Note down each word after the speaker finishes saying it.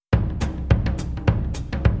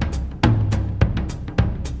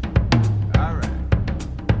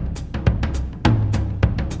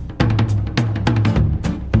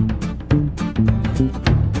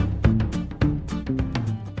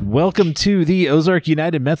Welcome to the Ozark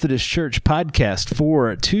United Methodist Church podcast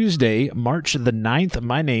for Tuesday, March the 9th.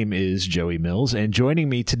 My name is Joey Mills, and joining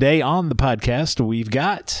me today on the podcast, we've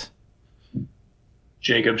got...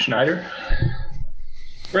 Jacob Schneider.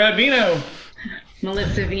 Brad Vino.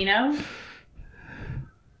 Melissa Vino.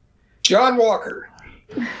 John Walker.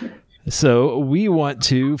 So we want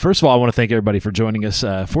to, first of all, I want to thank everybody for joining us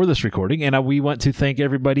for this recording, and we want to thank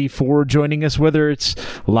everybody for joining us, whether it's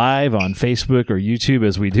live on Facebook or YouTube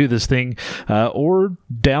as we do this thing, or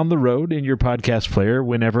down the road in your podcast player,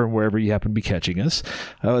 whenever and wherever you happen to be catching us.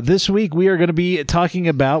 This week we are going to be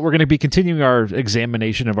we're going to be continuing our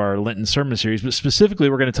examination of our Lenten sermon series, but specifically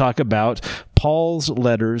we're going to talk about Paul's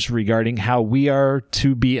letters regarding how we are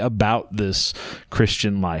to be about this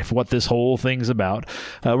Christian life, what this whole thing's about.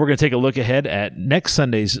 We're going to take a look ahead at next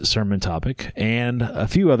Sunday's sermon topic and a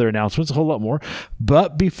few other announcements, a whole lot more.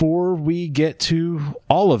 But before we get to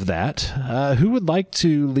all of that, who would like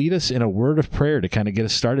to lead us in a word of prayer to kind of get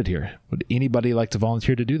us started here? Would anybody like to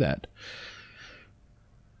volunteer to do that?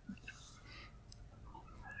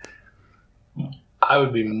 I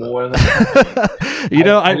would be more than happy.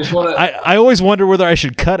 I always wonder whether I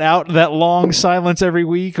should cut out that long silence every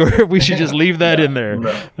week or if we should just leave that in there.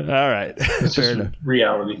 No. All right. It's Fair just enough.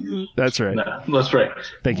 reality. That's right. No, let's pray.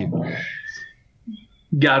 Thank you.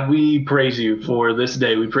 God, we praise you for this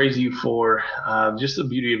day. We praise you for just the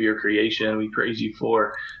beauty of your creation. We praise you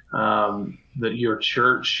for your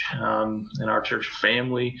church and our church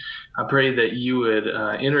family. I pray that you would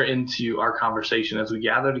enter into our conversation as we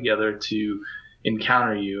gather together to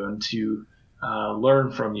encounter you and to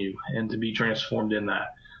learn from you and to be transformed in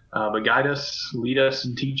that. But guide us, lead us,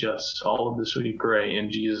 and teach us. All of this we pray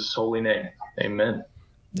in Jesus' holy name. Amen.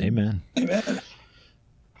 Amen. Amen.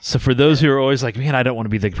 So for those who are always like, man, I don't want to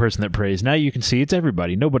be the person that prays, now you can see it's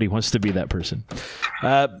everybody. Nobody wants to be that person.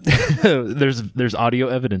 There's audio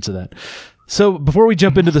evidence of that. So before we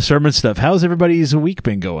jump into the sermon stuff, how's everybody's week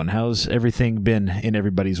been going? How's everything been in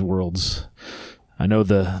everybody's worlds? I know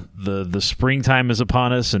the springtime is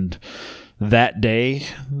upon us, and that day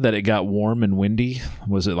that it got warm and windy,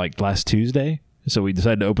 was it like last Tuesday? So we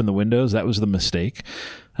decided to open the windows. That was the mistake.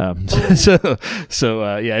 Yeah,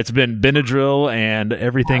 it's been Benadryl and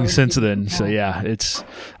everything since then. So yeah,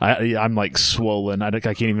 I'm like swollen. I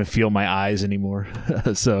can't even feel my eyes anymore.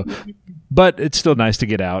 But it's still nice to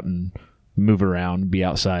get out and move around, be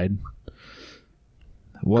outside.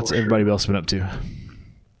 What's everybody else been up to?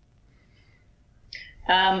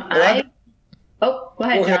 Go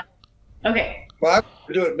ahead, John. Okay. Well,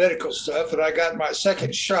 I'm doing medical stuff, and I got my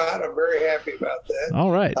second shot. I'm very happy about that. All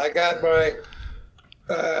right. I got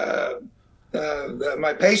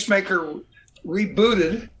my pacemaker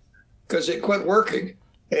rebooted because it quit working,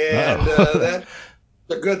 and that's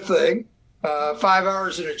a good thing. 5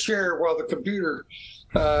 hours in a chair while the computer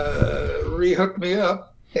rehooked me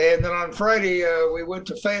up, and then on Friday we went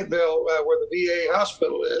to Fayetteville, where the VA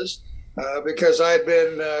hospital is. Because I had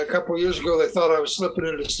been a couple of years ago, they thought I was slipping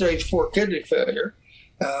into stage 4 kidney failure.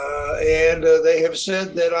 And they have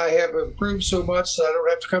said that I have improved so much that I don't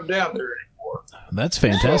have to come down there anymore. That's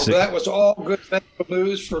fantastic. So that was all good medical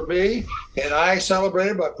news for me, and I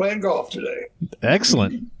celebrated by playing golf today.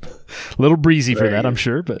 Excellent. A little breezy for that, I'm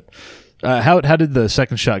sure. But how did the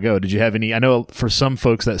second shot go? Did you have any? I know for some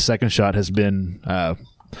folks that second shot has been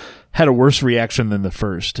had a worse reaction than the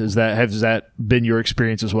first. Has that been your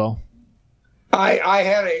experience as well? I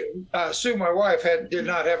had Sue, my wife, did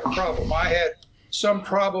not have a problem. I had some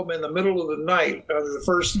problem in the middle of the night, the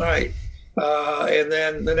first night, and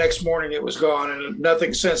then the next morning it was gone, and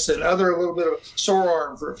nothing since then, other a little bit of sore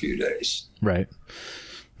arm for a few days. Right.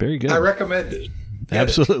 Very good. I recommend it.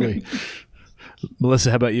 Absolutely.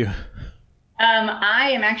 Melissa, how about you?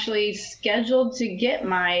 I am actually scheduled to get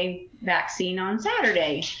my vaccine on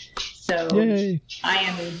Saturday, so Yay. I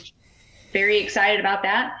am very excited about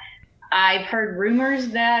that. I've heard rumors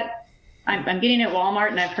that I'm getting it at Walmart,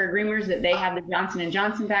 and I've heard rumors that they have the Johnson &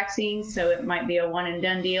 Johnson vaccine, so it might be a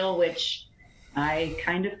one-and-done deal, which I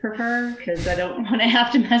kind of prefer because I don't want to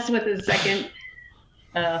have to mess with a second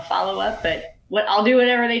follow-up. But I'll do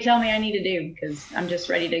whatever they tell me I need to do because I'm just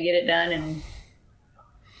ready to get it done and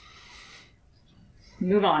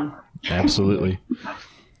move on. Absolutely.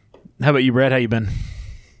 How about you, Brad? How you been?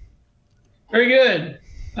 Very good.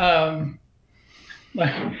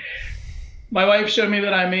 My wife showed me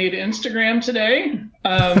that I made Instagram today.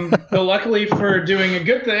 But luckily for doing a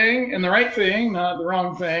good thing and the right thing, not the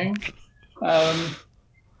wrong thing.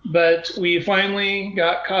 But we finally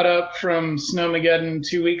got caught up from Snowmageddon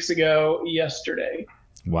 2 weeks ago yesterday.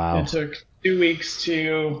 Wow. It took 2 weeks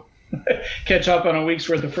to catch up on a week's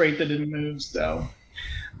worth of freight that didn't move. So,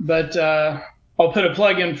 but I'll put a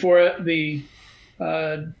plug in for it. The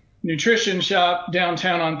nutrition shop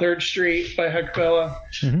downtown on 3rd Street by Huck Fella.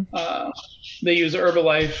 They use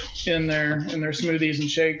Herbalife in their smoothies and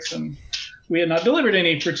shakes, and we had not delivered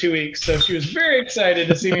any for 2 weeks. So she was very excited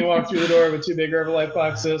to see me walk through the door with 2 big Herbalife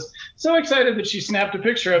boxes. So excited that she snapped a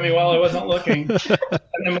picture of me while I wasn't looking.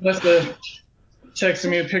 And then Melissa texted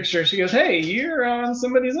me a picture. She goes, "Hey, you're on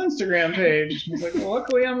somebody's Instagram page." I was like, "Well,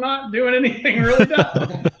 luckily I'm not doing anything really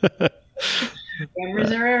dumb."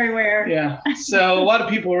 Cameras are everywhere. Yeah. So a lot of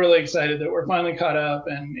people are really excited that we're finally caught up,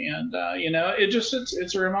 and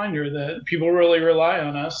it's a reminder that people really rely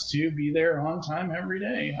on us to be there on time every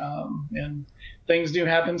day. And things do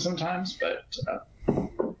happen sometimes, but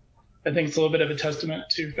I think it's a little bit of a testament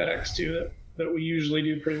to FedEx too that we usually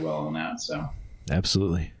do pretty well on that. So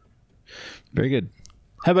absolutely, very good.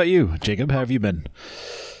 How about you, Jacob? How have you been?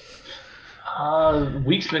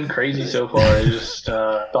 Week's been crazy so far. I just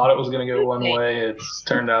thought it was going to go one way. It's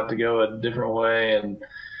turned out to go a different way, and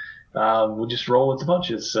we just roll with the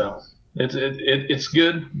punches. So it's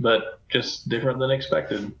good, but just different than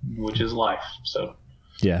expected, which is life. So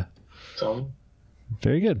yeah. So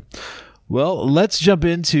very good. Well, let's jump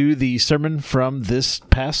into the sermon from this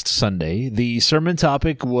past Sunday. The sermon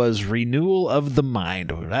topic was renewal of the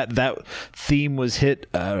mind. That theme was hit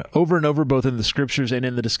over and over, both in the scriptures and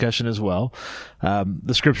in the discussion as well.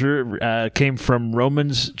 The scripture came from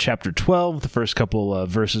Romans chapter 12, the first couple of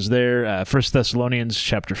verses there, 1 Thessalonians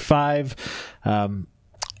chapter 5.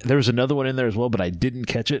 There was another one in there as well, but I didn't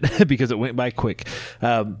catch it because it went by quick.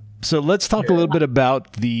 So let's talk a little bit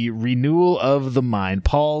about the renewal of the mind.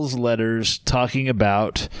 Paul's letters talking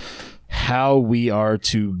about how we are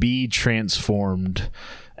to be transformed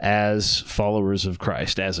as followers of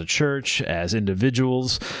Christ, as a church, as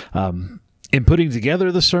individuals. In putting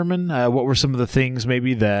together the sermon, what were some of the things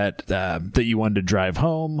maybe that you wanted to drive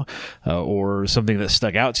home, or something that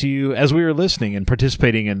stuck out to you as we were listening and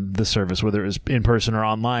participating in the service, whether it was in person or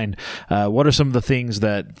online? What are some of the things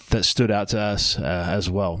that stood out to us as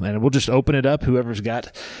well? And we'll just open it up. Whoever's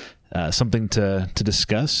got something to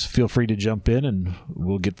discuss, feel free to jump in, and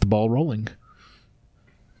we'll get the ball rolling.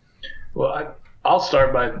 Well, I'll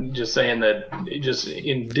start by just saying that just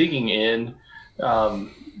in digging in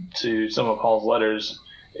to some of Paul's letters,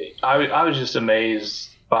 I was just amazed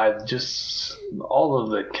by just all of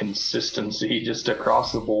the consistency just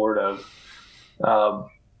across the board of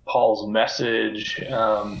Paul's message,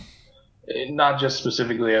 not just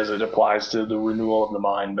specifically as it applies to the renewal of the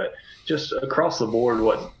mind, but just across the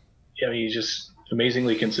board. He's just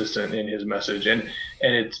amazingly consistent in his message, and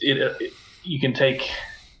it you can take.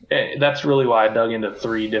 That's really why I dug into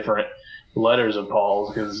 3 different letters of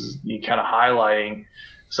Paul's, because you kind of highlighting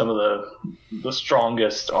some of the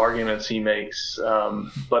strongest arguments he makes,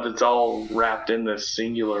 but it's all wrapped in this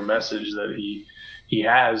singular message that he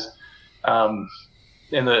has. And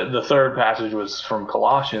the third passage was from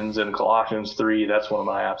Colossians, and Colossians 3, that's one of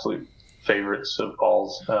my absolute favorites of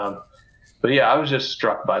Paul's. But yeah, I was just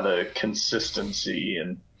struck by the consistency,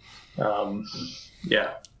 and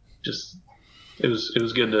just it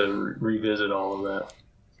was good to revisit all of that.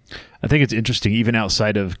 I think it's interesting, even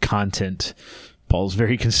outside of content, Paul's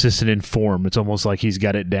very consistent in form. It's almost like he's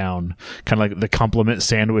got it down, kind of like the compliment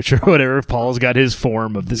sandwich or whatever. Paul's got his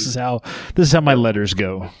form of this is how my letters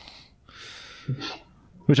go,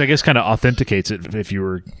 which I guess kind of authenticates it if you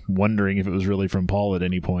were wondering if it was really from Paul at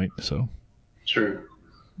any point. So true.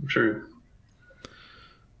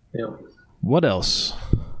 Yeah. What else?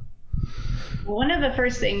 One of the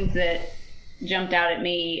first things that jumped out at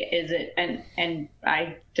me is and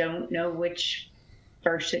I don't know which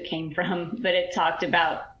verse it came from, but it talked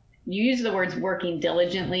about, you use the words working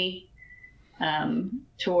diligently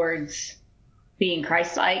towards being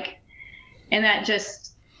Christ-like, and that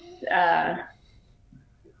just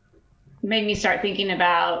made me start thinking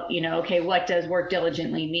about, okay, what does work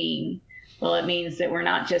diligently mean? Well, it means that we're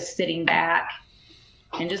not just sitting back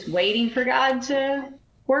and just waiting for God to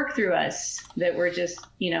work through us, that we're just,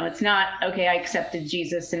 it's not, okay, I accepted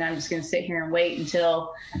Jesus and I'm just going to sit here and wait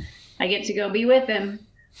until I get to go be with him.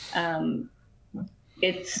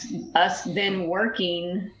 It's us then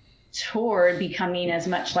working toward becoming as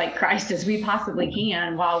much like Christ as we possibly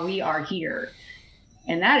can while we are here.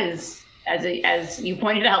 And that is, as you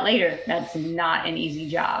pointed out later, that's not an easy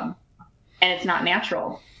job. And it's not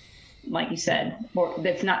natural, like you said, or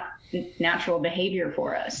that's not natural behavior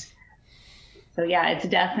for us. So yeah, it's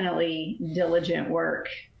definitely diligent work.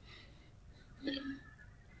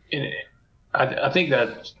 And I think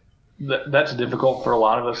that's difficult for a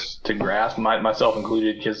lot of us to grasp, myself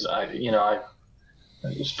included, because I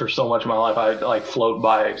just, for so much of my life, I float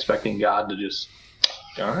by expecting God to just,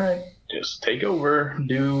 all right, just take over,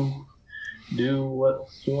 do what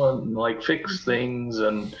you want, like fix things.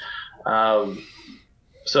 And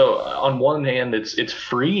so on one hand, it's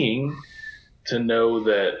freeing to know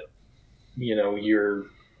that, you know, you're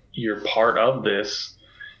part of this.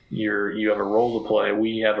 You have a role to play.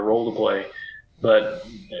 We have a role to play. But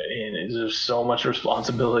there's so much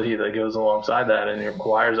responsibility that goes alongside that, and it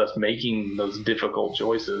requires us making those difficult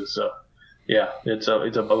choices. So, yeah, it's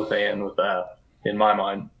a both and with that, in my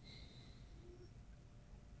mind.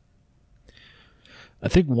 I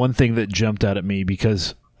think one thing that jumped out at me,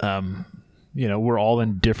 because you know, we're all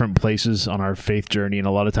in different places on our faith journey, and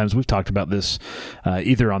a lot of times we've talked about this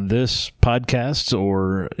either on this podcast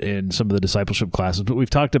or in some of the discipleship classes, but we've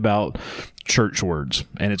talked about church words,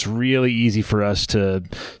 and it's really easy for us to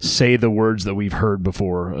say the words that we've heard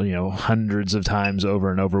before, you know, hundreds of times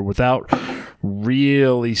over and over, without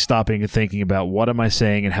really stopping and thinking about what am I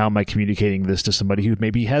saying and how am I communicating this to somebody who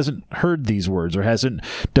maybe hasn't heard these words or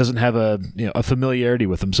doesn't have a familiarity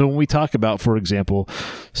with them. So when we talk about, for example,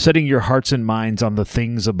 setting your hearts and minds on the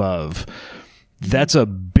things above, that's a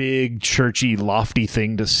big, churchy, lofty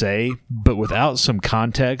thing to say, but without some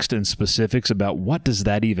context and specifics about what does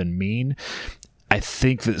that even mean, I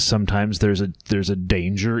think that sometimes there's a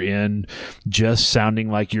danger in just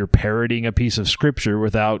sounding like you're parroting a piece of scripture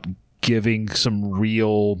without giving some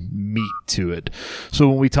real meat to it. So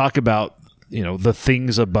when we talk about, you know, the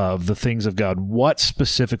things above, the things of God, what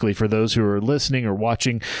specifically, for those who are listening or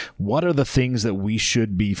watching, what are the things that we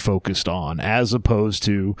should be focused on as opposed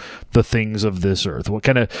to the things of this earth? What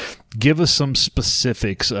kind of, give us some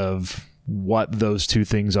specifics of what those two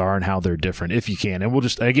things are and how they're different, if you can. And we'll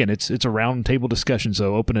just, again, it's a round table discussion,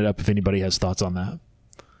 so open it up if anybody has thoughts on that.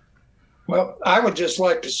 Well, I would just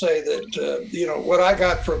like to say that, you know, what I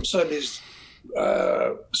got from Sunday's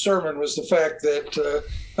sermon was the fact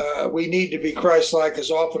that we need to be Christ-like as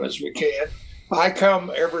often as we can. I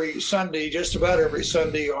come every Sunday, just about every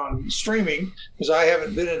Sunday, on streaming, because I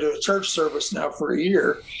haven't been into a church service now for a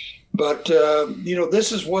year. But, you know,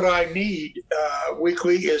 this is what I need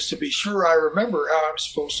weekly, is to be sure I remember how I'm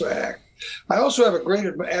supposed to act. I also have a great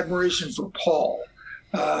admiration for Paul.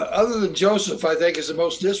 Other than Joseph, I think is the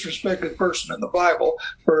most disrespected person in the Bible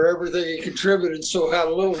for everything he contributed, so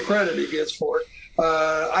how little credit he gets for it.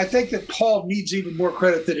 I think that Paul needs even more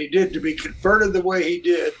credit than he did to be converted the way he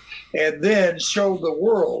did, and then show the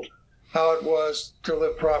world how it was to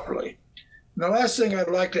live properly. And the last thing I'd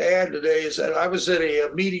like to add today is that I was at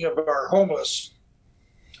a meeting of our homeless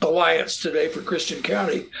alliance today for Christian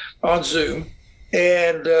County on Zoom,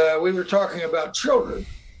 and we were talking about children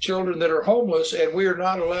that are homeless, and we are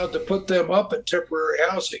not allowed to put them up in temporary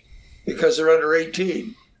housing because they're under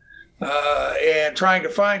 18. And trying to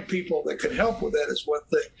find people that can help with that is one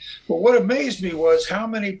thing. But what amazed me was how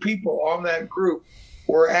many people on that group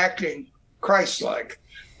were acting Christ-like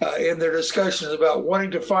in their discussions about wanting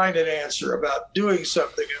to find an answer, about doing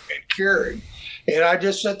something and caring. And I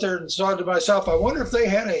just sat there and thought to myself, I wonder if they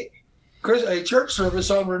had a church service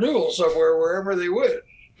on renewal somewhere, wherever they went.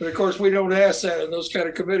 But of course, we don't ask that in those kind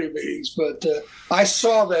of committee meetings. But I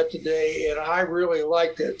saw that today, and I really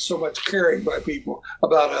liked it. So much caring by people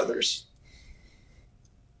about others.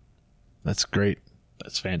 That's great.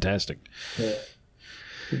 That's fantastic. Yeah.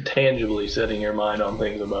 Tangibly setting your mind on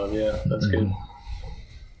things above. Yeah, that's good.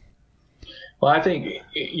 Well, I think,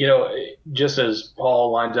 you know, just as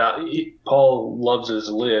Paul lines out, Paul loves his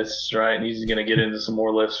lists, right? And he's going to get into some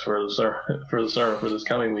more lists for the sermon for this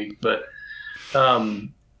coming week. But,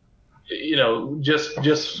 you know, just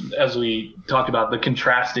as we talked about the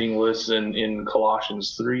contrasting lists in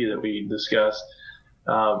Colossians 3 that we discussed,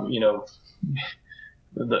 you know,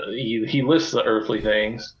 he lists the earthly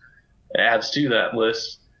things, adds to that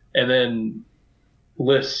list, and then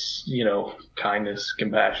lists, you know, kindness,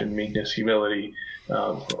 compassion, meekness, humility,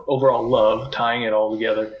 overall love, tying it all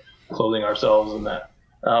together, clothing ourselves in that.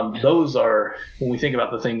 Those are, when we think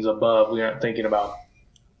about the things above, we aren't thinking about,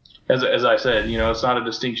 as I said, you know, it's not a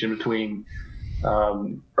distinction between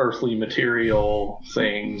earthly material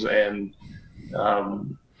things and,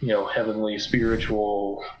 you know, heavenly,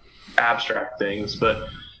 spiritual, abstract things, but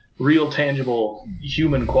real, tangible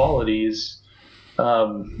human qualities,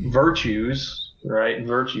 virtues, right?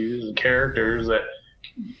 Virtues and characters that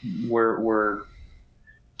we're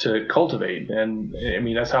to cultivate. And I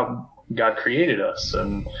mean, that's how God created us,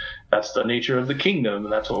 and that's the nature of the kingdom,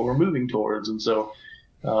 and that's what we're moving towards. And so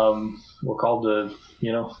we're called to,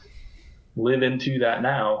 you know, live into that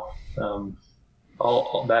now.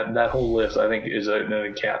 All that whole list, I think, is an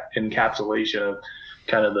encapsulation of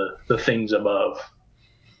kind of the things above.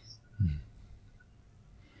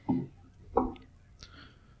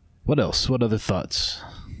 What else? What other thoughts?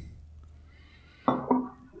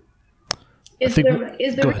 Is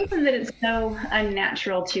the reason that it's so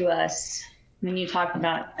unnatural to us when you talk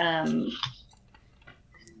about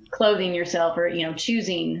clothing yourself or,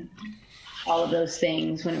 choosing all of those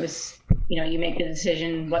things when it was, you make the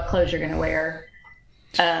decision what clothes you're going to wear,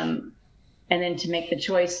 and then to make the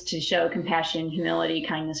choice to show compassion, humility,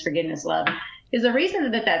 kindness, forgiveness, love, is the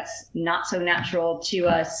reason that that's not so natural to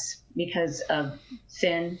us because of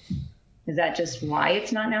sin? Is that just why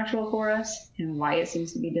it's not natural for us and why it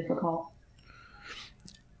seems to be difficult?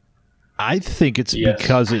 I think it's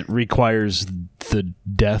because it requires the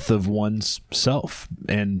death of one's self,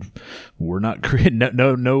 and we're not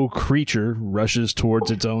no creature rushes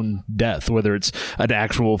towards its own death, whether it's an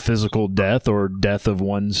actual physical death or death of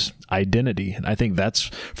one's identity. And I think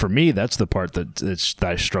that's, for me, that's the part that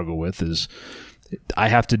I struggle with, is I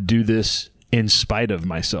have to do this in spite of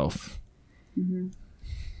myself. Mm-hmm.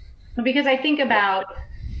 Well, because I think about,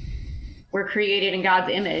 we're created in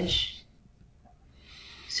God's image.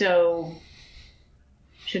 So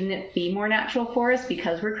shouldn't it be more natural for us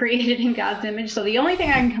because we're created in God's image? So the only thing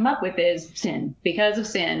I can come up with is sin. Because of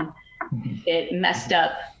sin, it messed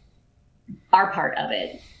up our part of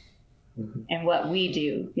it and what we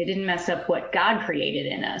do. It didn't mess up what God created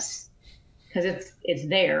in us, because it's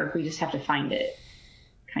there. We just have to find it,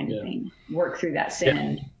 kind of thing. Work through that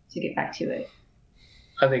sin to get back to it.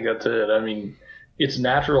 I think that's it. I mean, it's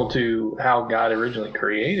natural to how God originally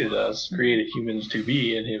created us, created humans to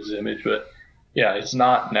be in his image, but it's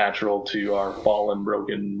not natural to our fallen,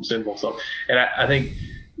 broken, sinful self. And I think,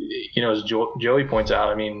 as Joey points out,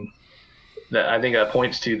 I mean, I think that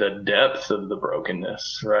points to the depth of the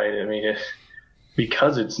brokenness, right? I mean,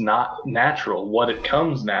 because it's not natural, what it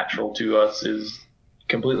comes natural to us is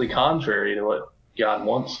completely contrary to what God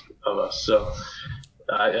wants of us. So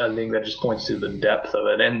I think that just points to the depth of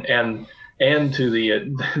it, and to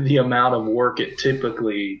the amount of work it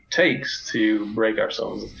typically takes to break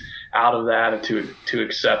ourselves out of that, and to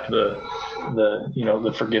accept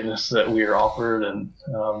the forgiveness that we are offered, and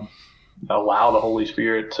allow the Holy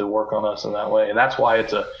Spirit to work on us in that way. And that's why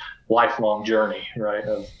it's a lifelong journey, right,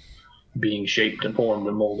 of being shaped and formed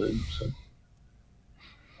and molded. So.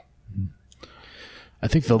 I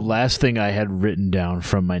think the last thing I had written down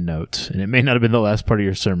from my notes, and it may not have been the last part of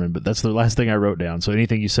your sermon, but that's the last thing I wrote down. So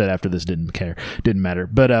anything you said after this didn't matter.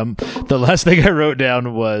 But the last thing I wrote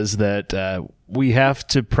down was that we have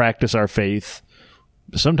to practice our faith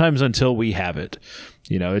sometimes until we have it.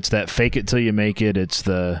 It's that fake it till you make it. It's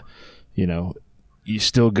the, you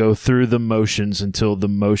still go through the motions until the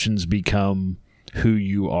motions become who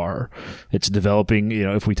you are. It's developing,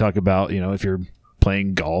 if we talk about, if you're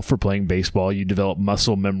playing golf or playing baseball, you develop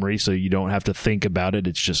muscle memory, so you don't have to think about it.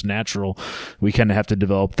 It's just natural. We kind of have to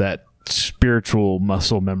develop that spiritual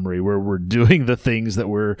muscle memory where we're doing the things that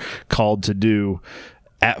we're called to do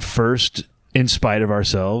at first in spite of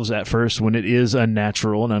ourselves, at first when it is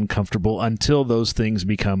unnatural and uncomfortable, until those things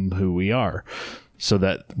become who we are. So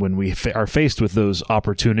that when we are faced with those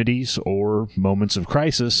opportunities or moments of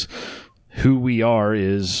crisis, who we are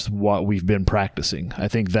is what we've been practicing. I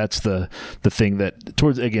think that's the thing that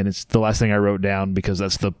it's the last thing I wrote down, because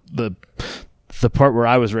that's the part where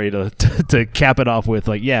I was ready to cap it off with,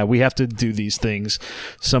 we have to do these things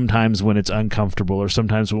sometimes when it's uncomfortable, or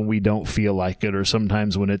sometimes when we don't feel like it, or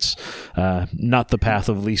sometimes when it's not the path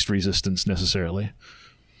of least resistance necessarily.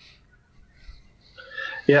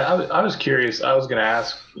 Yeah, I was curious. I was going to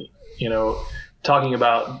ask, talking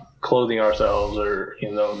about clothing ourselves, or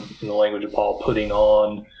in the language of Paul, putting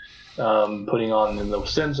on in the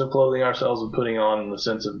sense of clothing ourselves, and putting on in the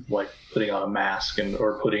sense of putting on a mask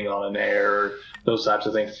or putting on an air, or those types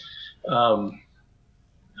of things. I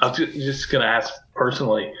was just going to ask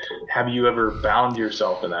personally, have you ever found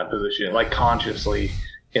yourself in that position, consciously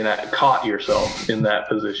caught yourself in that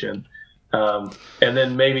position? And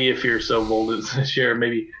then maybe if you're so bold as to share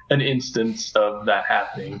maybe an instance of that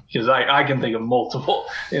happening, because I can think of multiple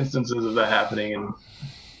instances of that happening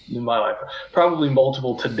in my life, probably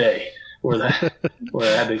multiple today, where I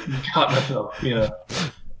had to cut myself,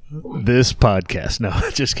 This podcast, no,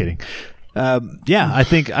 just kidding. I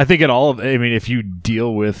think in all of, if you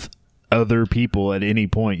deal with other people at any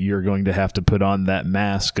point, you're going to have to put on that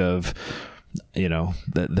mask of,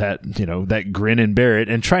 that grin and bear it,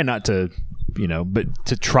 and try not to, but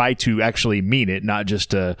to try to actually mean it, not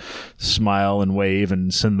just to smile and wave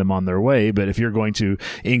and send them on their way. But if you're going to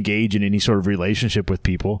engage in any sort of relationship with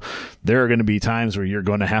people, there are going to be times where you're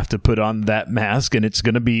going to have to put on that mask, and it's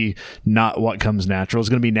going to be not what comes natural. It's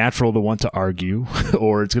going to be natural to want to argue,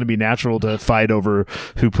 or it's going to be natural to fight over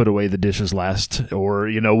who put away the dishes last,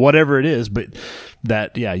 or, whatever it is. But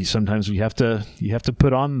that, sometimes you have to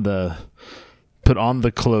put on the put on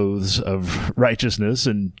the clothes of righteousness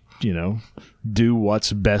and, do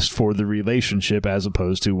what's best for the relationship as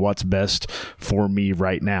opposed to what's best for me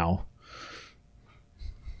right now.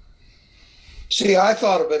 See, I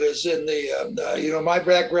thought of it as in the, my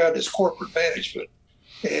background is corporate management.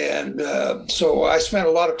 And so I spent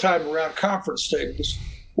a lot of time around conference tables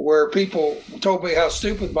where people told me how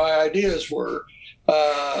stupid my ideas were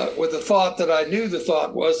with the thought that I knew the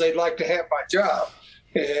thought was they'd like to have my job.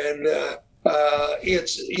 And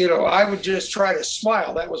it's, I would just try to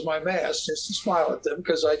smile. That was my mask, just to smile at them,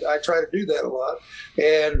 because I try to do that a lot.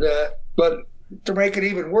 And but to make it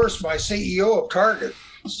even worse, my CEO of Target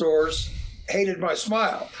stores hated my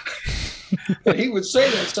smile. And he would say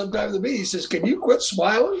that sometimes to me. He says, "Can you quit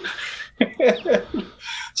smiling?"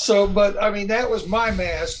 So, but I mean, that was my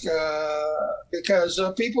mask because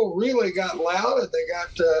people really got loud and they got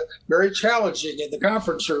very challenging in the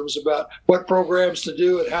conference rooms about what programs to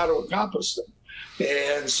do and how to accomplish them.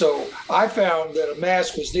 And so I found that a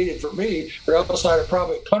mask was needed for me, or else I'd have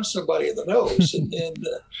probably punched somebody in the nose.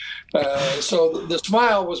 So the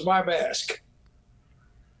smile was my mask.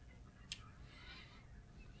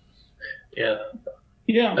 Yeah.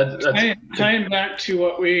 Yeah. Tying back to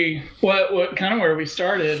what kind of where we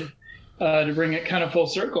started, to bring it kind of full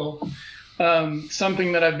circle.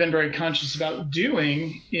 Something that I've been very conscious about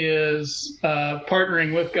doing is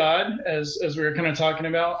partnering with God, as we were kind of talking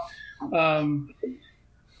about,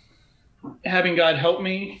 having God help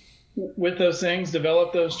me with those things,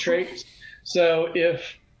 develop those traits. So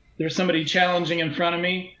if there's somebody challenging in front of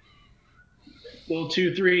me, little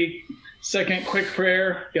 2-3 second quick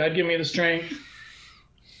prayer, God, give me the strength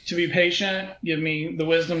to be patient, give me the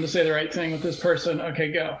wisdom to say the right thing with this person.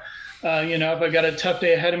 Okay, go. If I've got a tough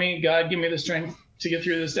day ahead of me, God, give me the strength to get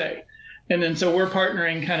through this day. And then so we're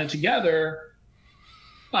partnering kind of together.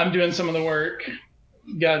 I'm doing some of the work.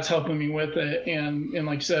 God's helping me with it. And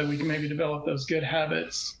like you said, we can maybe develop those good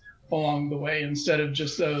habits along the way instead of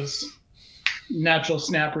just those natural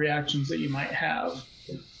snap reactions that you might have.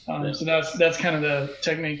 So that's kind of the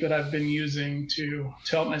technique that I've been using to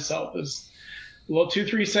help myself, is a little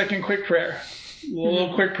 2-3 second quick prayer,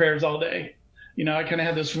 little quick prayers all day. I kind of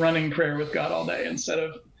had this running prayer with God all day instead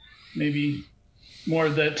of maybe more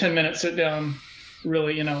of the 10-minute sit down,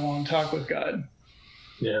 really, long talk with God.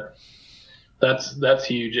 Yeah, that's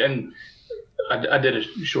huge. And I did a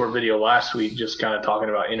short video last week just kind of talking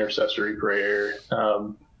about intercessory prayer,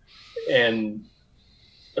 and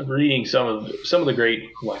reading some of the great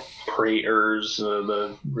prayers,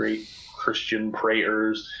 the great Christian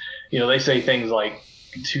prayers. They say things like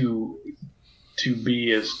to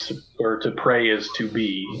be is to, or to pray is to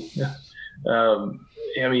be.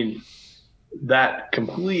 I mean, that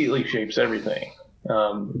completely shapes everything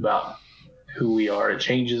about who we are. It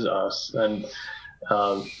changes us, and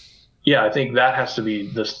I think that has to be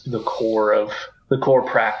the core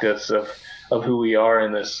practice of who we are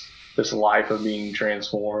in this life of being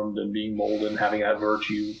transformed and being molded and having that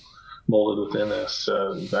virtue molded within us.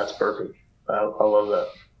 That's perfect. I love that.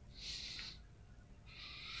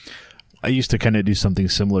 I used to kind of do something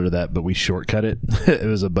similar to that, but we shortcut it. It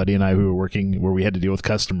was a buddy and I who were working where we had to deal with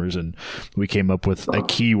customers, and we came up with a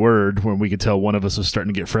key word when we could tell one of us was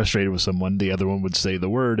starting to get frustrated with someone. The other one would say the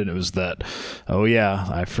word, and it was that, "Oh yeah,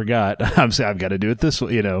 I forgot. I've got to do it this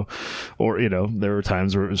way," or, there were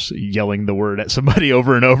times where it was yelling the word at somebody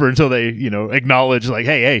over and over until they, acknowledge like,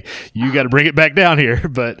 hey, you got to bring it back down here.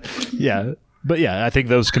 But yeah, I think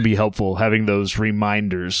those can be helpful, having those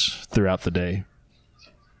reminders throughout the day.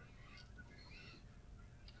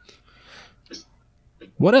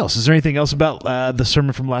 What else? Is there anything else about the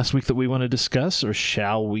sermon from last week that we want to discuss, or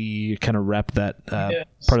shall we kind of wrap that Yes.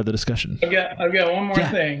 part of the discussion? I've got one more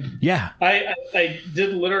thing. Yeah. I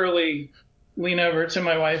did literally lean over to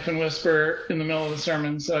my wife and whisper in the middle of the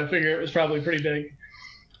sermon, so I figure it was probably pretty big.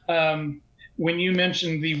 When you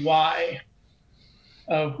mentioned the why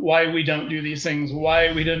of why we don't do these things,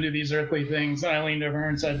 why we don't do these earthly things, and I leaned over her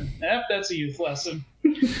and said, that's a youth lesson.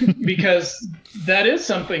 Because that is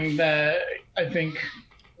something that I think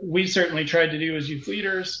we certainly tried to do as youth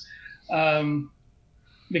leaders,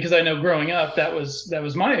 because I know growing up that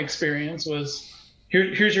was my experience. Was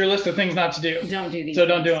here's your list of things not to do. Don't do these. So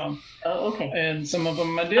don't do them. Oh, okay. And some of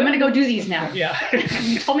them I did. I'm gonna go do these now. Yeah.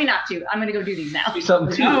 You told me not to. I'm gonna go do these now.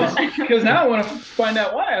 Because now I want to find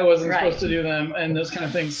out why I wasn't Right. supposed to do them and those kind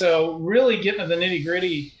of things. So really getting to the nitty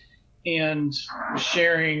gritty and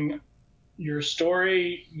sharing your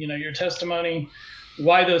story, your testimony,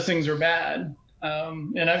 why those things are bad.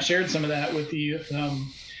 And I've shared some of that with the youth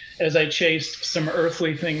as I chased some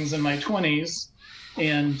earthly things in my 20s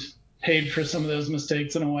and paid for some of those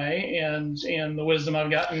mistakes in a way, and the wisdom I've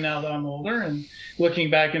gotten now that I'm older, and looking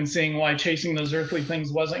back and seeing why chasing those earthly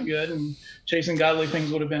things wasn't good, and chasing godly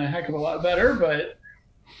things would have been a heck of a lot better, but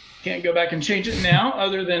can't go back and change it now,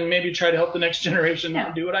 other than maybe try to help the next generation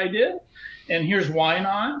not do what I did. And here's why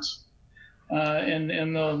not.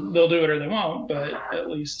 And they'll do it or they won't, but at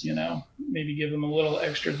least, maybe give them a little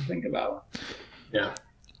extra to think about. Yeah.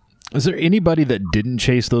 Is there anybody that didn't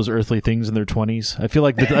chase those earthly things in their 20s? I feel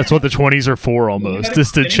like that's what the 20s are for almost,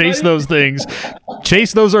 is to chase those things,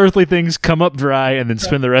 chase those earthly things, come up dry, and then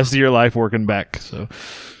spend the rest of your life working back. So,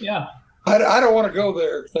 yeah. I don't want to go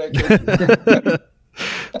there. Thank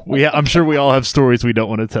you. I'm sure we all have stories we don't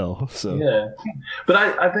want to tell. So yeah, but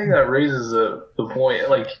I think that raises the point,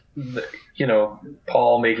 like,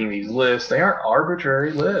 Paul making these lists, they aren't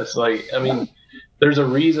arbitrary lists. Like, I mean, there's a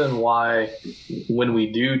reason why when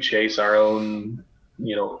we do chase our own,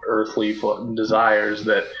 earthly desires,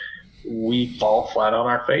 that we fall flat on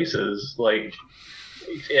our faces. Like,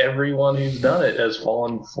 everyone who's done it has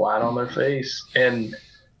fallen flat on their face. And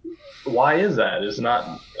why is that? It's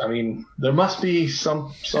not, I mean, there must be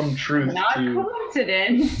some truth not to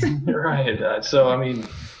coincidence. right. So, I mean,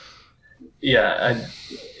 yeah,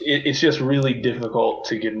 it's just really difficult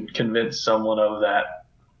to convince someone of that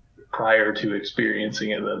prior to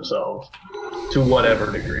experiencing it themselves, to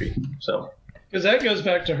whatever degree. So, because that goes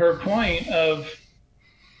back to her point of,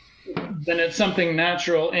 then it's something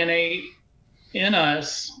natural, innate in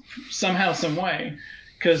us somehow, some way.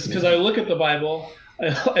 Because I look at the Bible,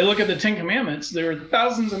 I look at the Ten Commandments. There were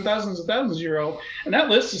thousands and thousands and thousands of years old, and that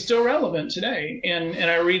list is still relevant today. And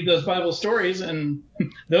I read those Bible stories, and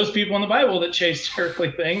those people in the Bible that chased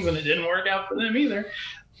earthly things, and it didn't work out for them either.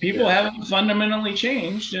 People haven't fundamentally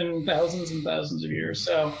changed in thousands and thousands of years.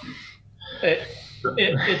 So it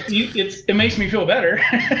makes me feel better.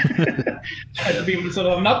 Try to be,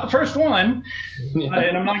 so I'm not the first one, and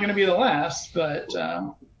I'm not going to be the last. But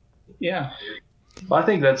yeah. I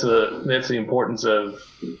think that's the importance of,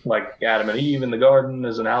 like, Adam and Eve in the garden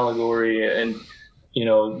as an allegory, and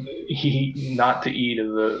he not to eat of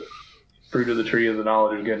the fruit of the tree of the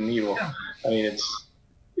knowledge of good and evil. Yeah. I mean, it's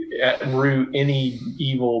at root, any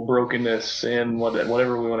evil, brokenness, and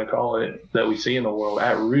whatever we want to call it that we see in the world,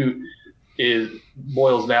 at root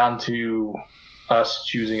boils down to us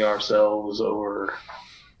choosing ourselves over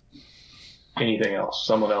anything else,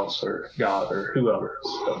 someone else or God or whoever.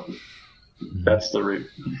 So that's the root.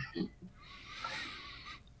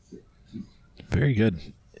 Very good.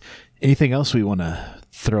 Anything else we want to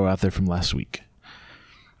throw out there from last week?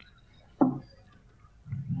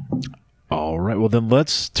 All right, well then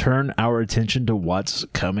let's turn our attention to what's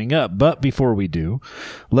coming up. But before we do,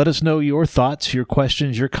 let us know your thoughts, your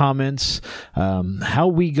questions, your comments, how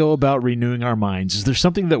we go about renewing our minds. Is there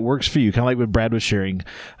something that works for you? Kind of like what Brad was sharing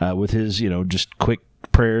with his, just quick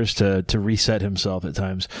prayers to reset himself at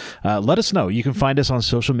times. Let us know. You can find us on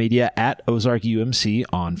social media at Ozark UMC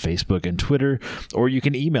on Facebook and Twitter, or you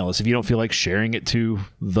can email us if you don't feel like sharing it to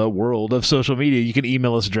the world of social media. You can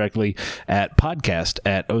email us directly at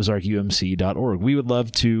podcast@ozarkumc.org. We would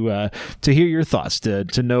love to hear your thoughts,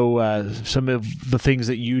 to know some of the things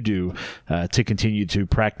that you do to continue to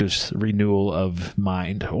practice renewal of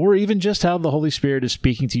mind, or even just how the Holy Spirit is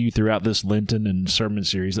speaking to you throughout this Lenten and sermon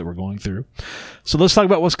series that we're going through. So let's talk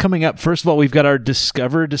about what's coming up. First of all, we've got our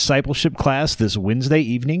Discover Discipleship class this Wednesday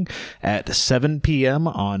evening at 7 p.m.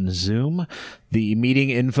 on Zoom. The meeting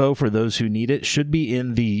info for those who need it should be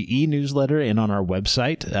in the e-newsletter and on our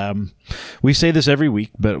website. We say this every week,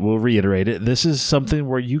 but we'll reiterate it. This is something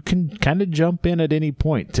where you can kind of jump in at any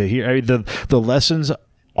point to hear. I mean, the lessons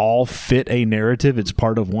all fit a narrative. It's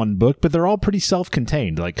part of one book, but they're all pretty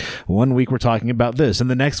self-contained. Like, one week we're talking about this, and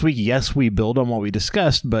the next week, yes, we build on what we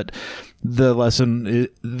discussed, but the lesson,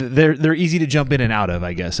 they're easy to jump in and out of,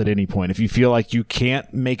 I guess, at any point. If you feel like you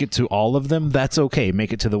can't make it to all of them, that's okay.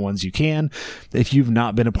 Make it to the ones you can. If you've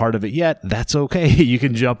not been a part of it yet, that's okay. You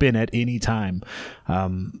can jump in at any time.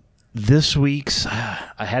 This week's, I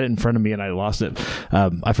had it in front of me and I lost it.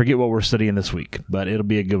 I forget what we're studying this week, but it'll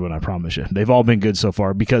be a good one, I promise you. They've all been good so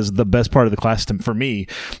far, because the best part of the class for me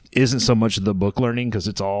isn't so much the book learning, because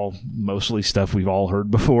it's all mostly stuff we've all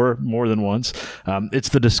heard before more than once. It's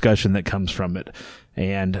the discussion that comes from it.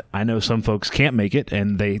 And I know some folks can't make it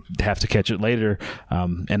and they have to catch it later.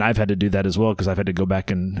 And I've had to do that as well, because I've had to go back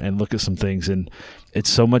and look at some things. And it's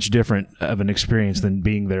so much different of an experience than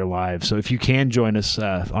being there live. So if you can join us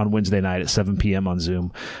on Wednesday night at 7 p.m. on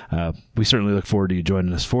Zoom, we certainly look forward to you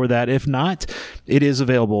joining us for that. If not, it is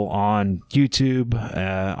available on YouTube,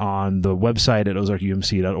 on the website at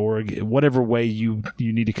ozarkumc.org. Whatever way you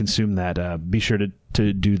need to consume that, be sure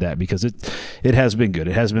to do that, because it has been good.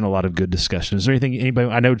 It has been a lot of good discussion. Is there anything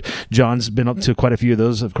I know John's been up to quite a few of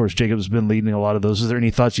those. Of course, Jacob's been leading a lot of those. Is there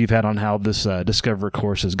any thoughts you've had on how this Discover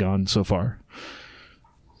course has gone so far?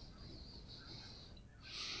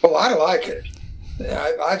 Well, I like it.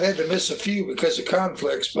 I've had to miss a few because of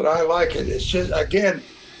conflicts, but I like it. It's just, again,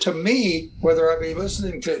 to me, whether I be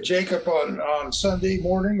listening to Jacob on Sunday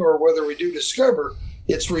morning or whether we do Discover,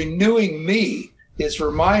 it's renewing me. It's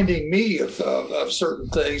reminding me of certain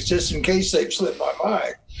things just in case they've slipped my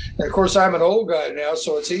mind. And of course, I'm an old guy now,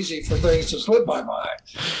 so it's easy for things to slip my mind.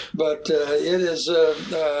 But it is.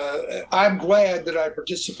 I'm glad that I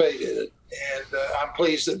participated, and I'm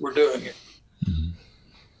pleased that we're doing it.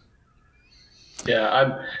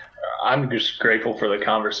 Yeah, I'm just grateful for the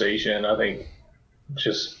conversation. I think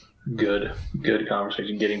just good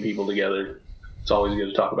conversation, getting people together. It's always good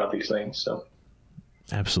to talk about these things. So.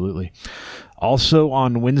 Absolutely. Also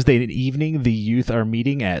on Wednesday evening, the youth are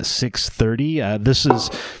meeting at 6:30.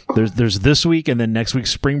 There's this week and then next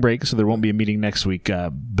week's spring break, so there won't be a meeting next week.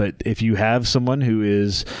 But if you have someone who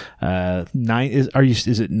is is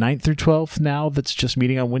it 9th through 12th now that's just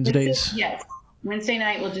meeting on Wednesdays? Yes. Wednesday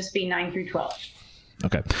night will just be 9 through 12.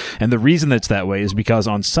 Okay. And the reason that's that way is because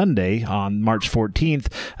on Sunday, on March 14th,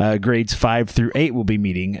 grades 5 through 8 will be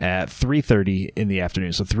meeting at 3:30 in the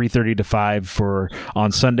afternoon. So 3:30 to 5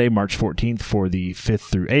 on Sunday, March 14th, for the 5th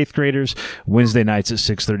through 8th graders. Wednesday nights at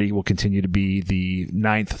 6:30 will continue to be the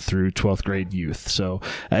 9th through 12th grade youth. So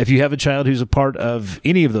if you have a child who's a part of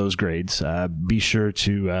any of those grades, be sure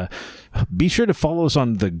to follow us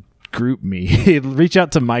on the Group Me. Reach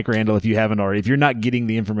out to Mike Randall if you haven't already. If you're not getting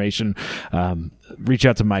the information, reach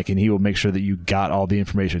out to Mike and he will make sure that you got all the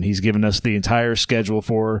information. He's given us the entire schedule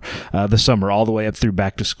for the summer, all the way up through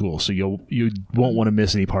back to school. So you won't want to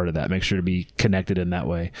miss any part of that. Make sure to be connected in that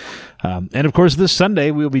way. And of course, this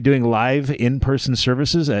Sunday we'll be doing live in-person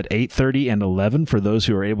services at 8:30 and 11 for those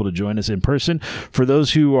who are able to join us in person. For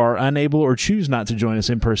those who are unable or choose not to join us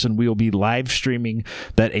in person, we will be live streaming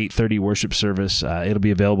that 8:30 worship service. It'll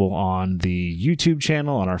be available on the YouTube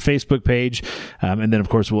channel, on our Facebook page, and then of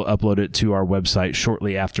course we'll upload it to our website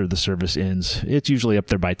shortly after the service ends. It's usually up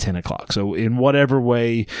there by 10 o'clock. So in whatever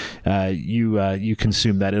way you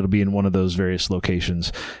consume that, it'll be in one of those various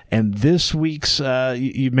locations. And this week's,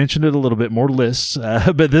 you mentioned it a little bit, more lists,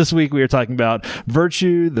 but this week we are talking about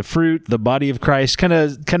virtue, the fruit, the body of Christ. Kind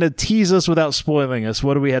of tease us without spoiling us.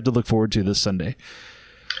 What do we have to look forward to this Sunday?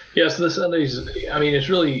 Yes, this Sunday's, it's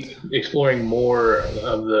really exploring more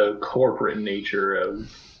of the corporate nature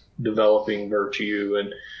of developing virtue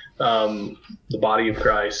and the body of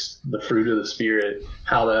Christ, the fruit of the Spirit,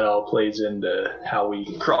 how that all plays into how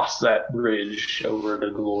we cross that bridge over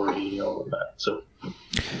to glory, all of that. So.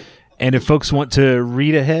 And if folks want to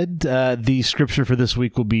read ahead, the scripture for this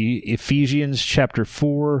week will be Ephesians chapter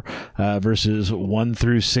 4, verses 1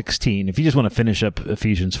 through 16. If you just want to finish up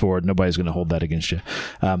Ephesians 4, nobody's going to hold that against you.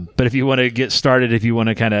 But if you want to get started, if you want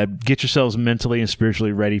to kind of get yourselves mentally and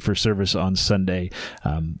spiritually ready for service on Sunday,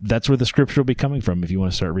 that's where the scripture will be coming from if you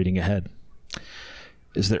want to start reading ahead.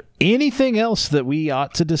 Is there anything else that we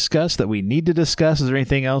ought to discuss, that we need to discuss? Is there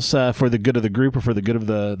anything else for the good of the group or for the good of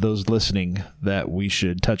those listening that we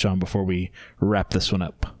should touch on before we wrap this one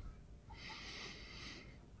up?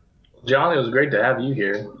 John, it was great to have you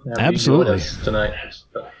here. Absolutely. Tonight.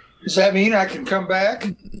 Does that mean I can come back?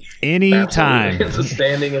 Anytime. It's a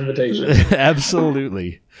standing invitation.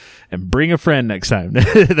 Absolutely. And bring a friend next time.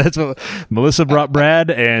 That's what Melissa brought Brad,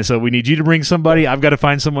 and so we need you to bring somebody. I've got to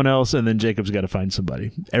find someone else, and then Jacob's got to find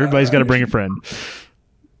somebody. Everybody's got to bring a friend.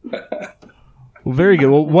 Well, very good.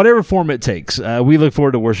 Well, whatever form it takes, we look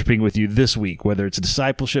forward to worshiping with you this week, whether it's a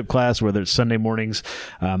discipleship class, whether it's Sunday mornings.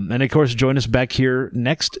 And, of course, join us back here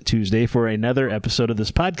next Tuesday for another episode of this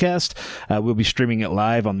podcast. We'll be streaming it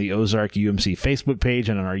live on the Ozark UMC Facebook page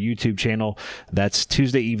and on our YouTube channel. That's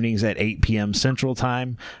Tuesday evenings at 8 p.m. Central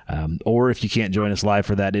Time. Or if you can't join us live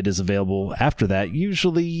for that, it is available after that,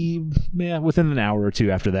 usually within an hour or two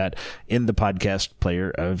after that, in the podcast player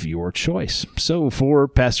of your choice. So for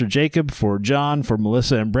Pastor Jacob, for John, for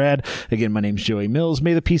Melissa and Brad, again, my name's Joey Mills.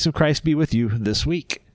 May the peace of Christ be with you this week.